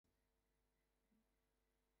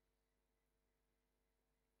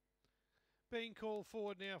Being called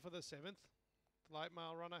forward now for the 7th. The late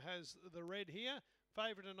male runner has the red here.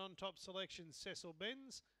 Favourite and on top selection, Cecil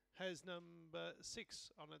Benz, has number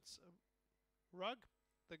 6 on its rug,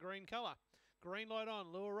 the green colour. Green light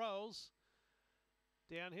on, lure rolls.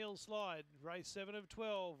 Downhill slide, race 7 of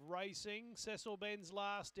 12, racing. Cecil Benz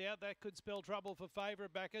last out. That could spell trouble for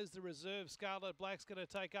favourite backers. The reserve Scarlet Black's going to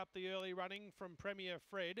take up the early running from Premier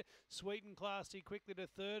Fred. Sweet and Classy quickly to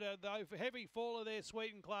third. Though heavy faller there,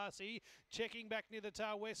 Sweet and Classy. Checking back near the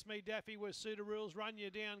tail, Westmead Daffy with Suitor Rules. Run You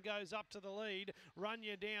Down goes up to the lead. Run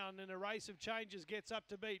You Down in a race of changes gets up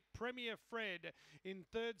to beat Premier Fred. In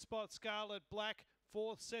third spot, Scarlet Black.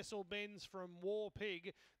 Fourth, Cecil Benz from War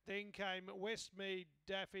Pig. Then came Westmead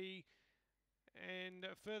Daffy. And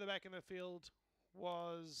further back in the field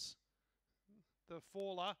was the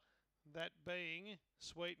faller, that being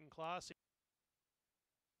Sweet and Classy.